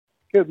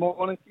Good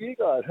morning to you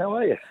guys. How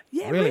are you?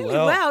 Yeah, Really really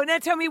well. well. Now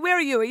tell me, where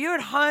are you? Are you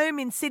at home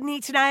in Sydney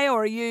today,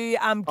 or are you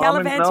gallivanting?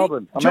 I'm in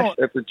Melbourne. I'm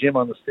actually at the gym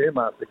on the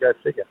Stairmaster. Go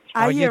figure.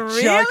 Are you you're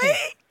really? joking.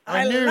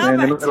 I knew. love In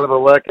the it. middle of a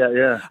workout,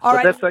 yeah. All But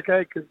right. that's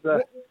okay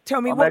because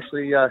Tell me I'm what.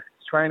 actually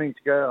training to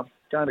go. I'm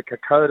going to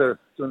Kokoda,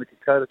 doing the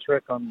Kokoda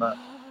trek on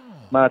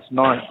March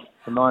 9th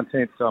to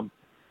 19th. So I'm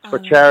for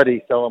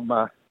charity. So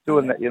I'm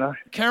doing that, you know.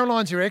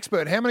 Caroline's your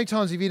expert. How many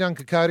times have you done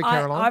Kokoda,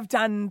 Caroline? I've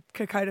done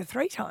Kokoda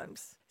 3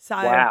 times. So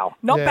Wow.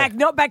 Not Yeah.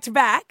 back to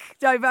back.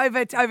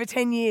 Over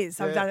 10 years,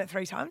 I've done it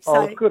 3 times. So,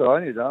 Oh, good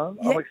on you, darling.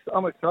 Yeah.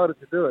 I'm excited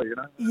to do it, you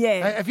know.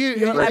 yeah, Have you-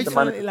 you'll Raise the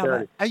money absolutely for love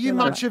charity. it. Are you You'll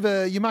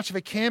love much of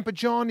a camper,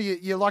 John?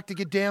 You like to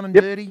get down and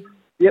Yep. dirty?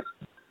 Yep.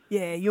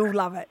 Yeah, you'll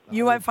love it.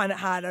 You won't find it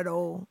hard at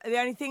all. The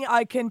only thing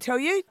I can tell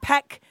you,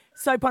 pack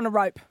soap on a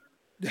rope.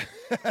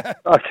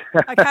 Okay.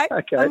 Okay?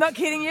 Okay. I'm not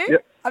kidding you.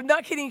 Yep. I'm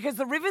not kidding you because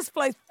the rivers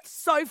flow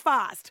so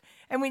fast.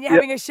 And when you're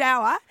having a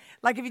shower,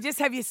 like if you just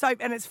have your soap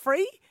and it's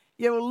free,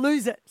 you will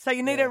lose it. So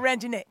you need it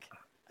around your neck.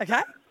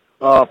 Okay?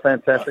 Oh,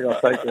 fantastic! I'll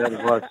take that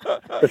advice.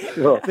 For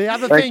sure. The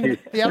other Thank you.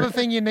 the other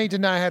thing you need to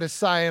know how to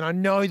say, and I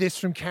know this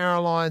from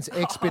Caroline's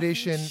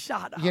expedition.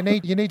 shut up. You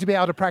need to be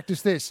able to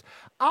practice this.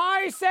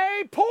 I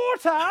say,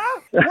 Porter,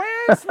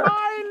 where's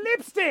my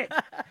lipstick?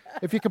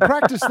 If you can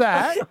practice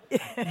that,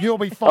 you'll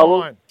be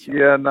fine.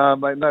 Yeah, no,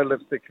 mate, no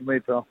lipstick for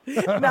me, Tom.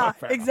 No,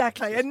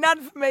 exactly. And none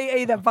for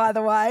me either, by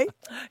the way.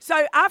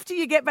 So after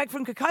you get back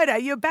from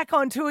Kokoda, you're back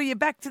on tour. You're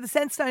back to the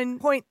Sandstone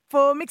Point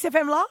for Mix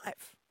FM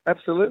Live.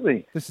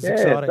 Absolutely. This is yeah,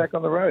 exciting. back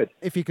on the road.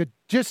 If you could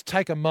just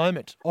take a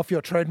moment off your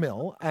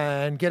treadmill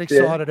and get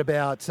excited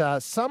about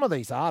some of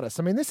these artists.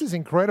 I mean, this is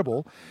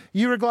incredible.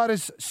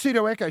 Euroglider's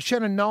Pseudo Echo,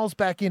 Shannon Knowles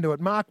back into it,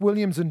 Mark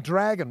Williams and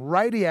Dragon,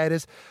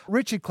 Radiators,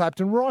 Richard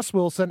Clapton, Ross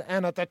Wilson,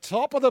 and at the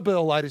top of the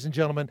bill, ladies and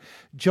gentlemen,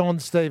 Jon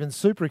Stevens.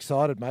 Super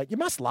excited, mate. You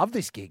must love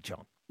this gig,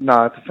 John.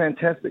 No, it's a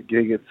fantastic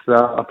gig. It's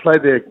I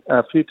played there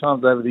a few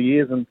times over the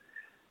years, and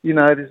you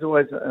know, there's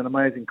always an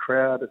amazing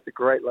crowd. It's a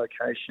great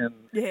location.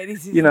 Yeah, it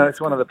is. You know, it's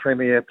one of the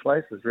premier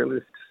places, really,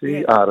 to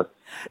see artists.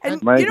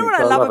 And Amazing. you know what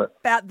So I love it.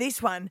 about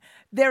this one?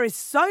 There is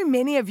so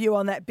many of you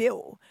on that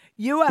bill.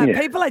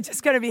 People are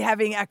just going to be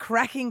having a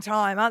cracking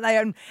time, aren't they?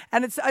 And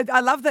I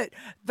love that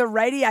the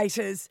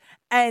Radiators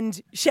and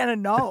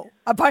Shannon Knoll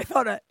are both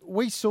on it.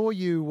 We saw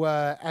you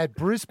at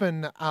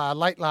Brisbane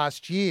late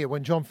last year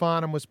when John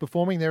Farnham was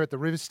performing there at the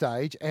River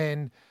Stage,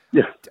 and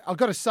I've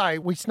got to say,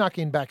 we snuck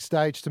in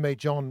backstage to meet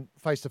John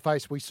face to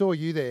face. We saw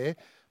you there.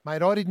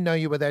 Mate, I didn't know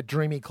you were that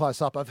dreamy close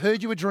up. I've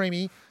heard you were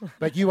dreamy,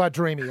 but you are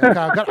dreamy. Okay,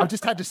 I've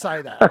just had to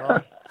say that,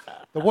 right?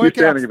 The You're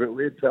sounding a workouts, bit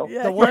weird, Tom.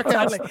 Yeah, the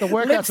workouts, totally. the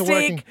workouts are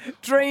working.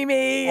 Lipstick,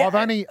 dreamy. I've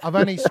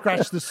only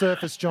scratched the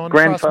surface, John.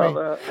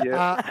 Grandfather, Trust me.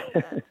 yeah.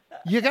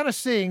 You're going to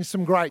sing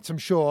some greats, I'm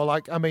sure.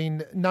 Like, I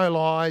mean, No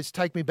Lies,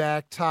 Take Me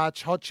Back,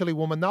 Touch, Hot Chili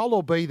Woman. They'll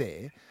all be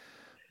there.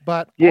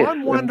 But Yes,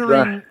 I'm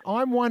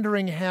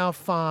wondering how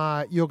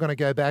far you're going to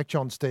go back,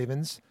 Jon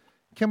Stevens.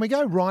 Can we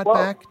go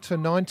back to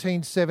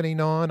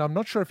 1979? I'm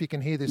not sure if you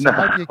can hear this. I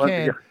hope you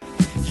can.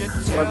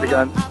 Once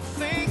again,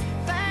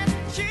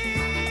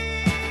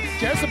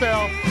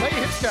 Jezebel, let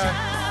your hips go.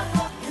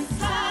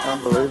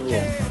 unbelievable.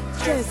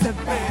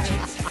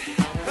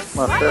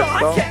 My I first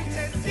like song. it.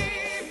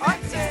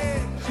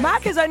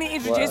 Mark has only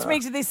introduced me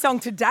to this song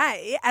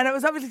today, and it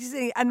was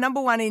obviously a number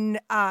one in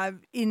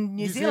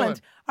New Zealand.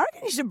 I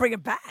reckon you should bring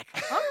it back.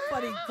 I'm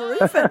bloody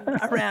grooving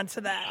around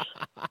to that.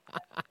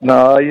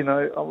 No, you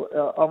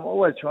know, I'm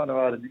always trying to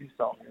write a new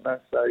song, you know,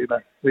 so, you know,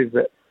 leave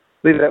that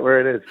where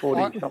it is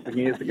 40-something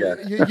years ago.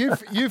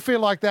 You feel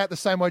like that the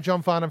same way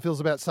John Farnham feels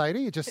about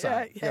Sadie? You just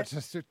say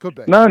it could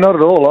be. No, not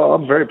at all.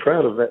 I'm very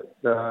proud of that,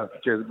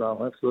 Jezebel.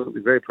 I'm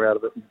absolutely very proud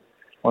of it.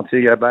 On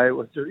Seago Bay, it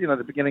was, you know,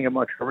 the beginning of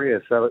my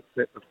career, so it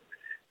set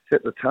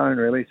the tone,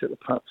 really, set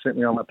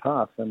me on my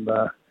path. And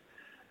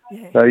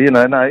so, you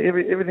know,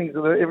 every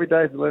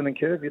day is a learning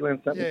curve. You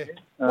learn something. Yeah.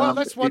 New.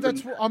 Well,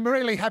 I'm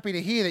really happy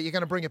to hear that you're going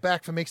to bring it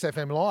back for Mix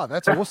FM Live.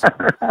 That's awesome.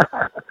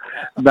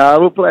 No,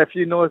 we'll play a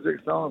few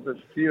Noiseworks songs, a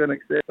few In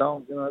Excess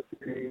songs. You know,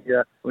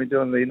 we're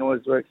doing the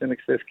Noiseworks In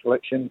Excess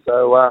collection,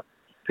 so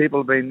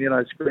people have been, you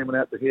know, screaming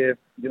out to hear,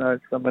 you know,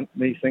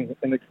 me sing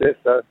In Excess.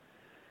 So,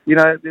 you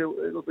know,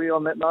 it'll be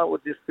on that night. We'll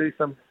just do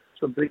some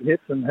big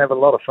hits and have a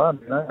lot of fun.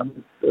 You know, I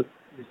mean, it's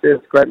a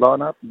great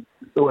lineup. And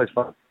it's always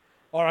fun.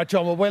 All right,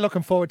 John. Well, we're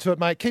looking forward to it,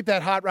 mate. Keep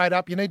that heart rate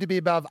up. You need to be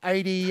above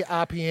 80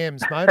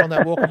 RPMs, mate, on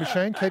that walking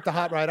machine. Keep the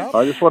heart rate up.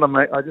 I just want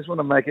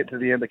to make it to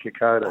the end of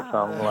Kokoda, so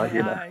I'm like,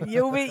 you know.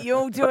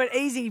 You'll do it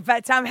easy,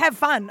 but have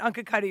fun on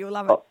Kokoda. You'll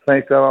love it. Oh,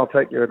 thanks, I'll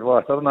take your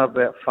advice. I don't know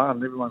about fun.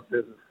 Everyone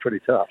says it's pretty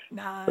tough.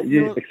 No, but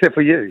except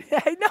for you.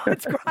 No,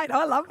 it's great.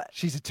 I love it.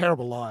 She's a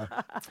terrible liar.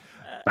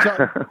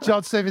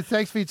 Jon Stevens,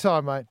 thanks for your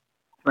time, mate.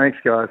 Thanks,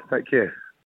 guys. Take care.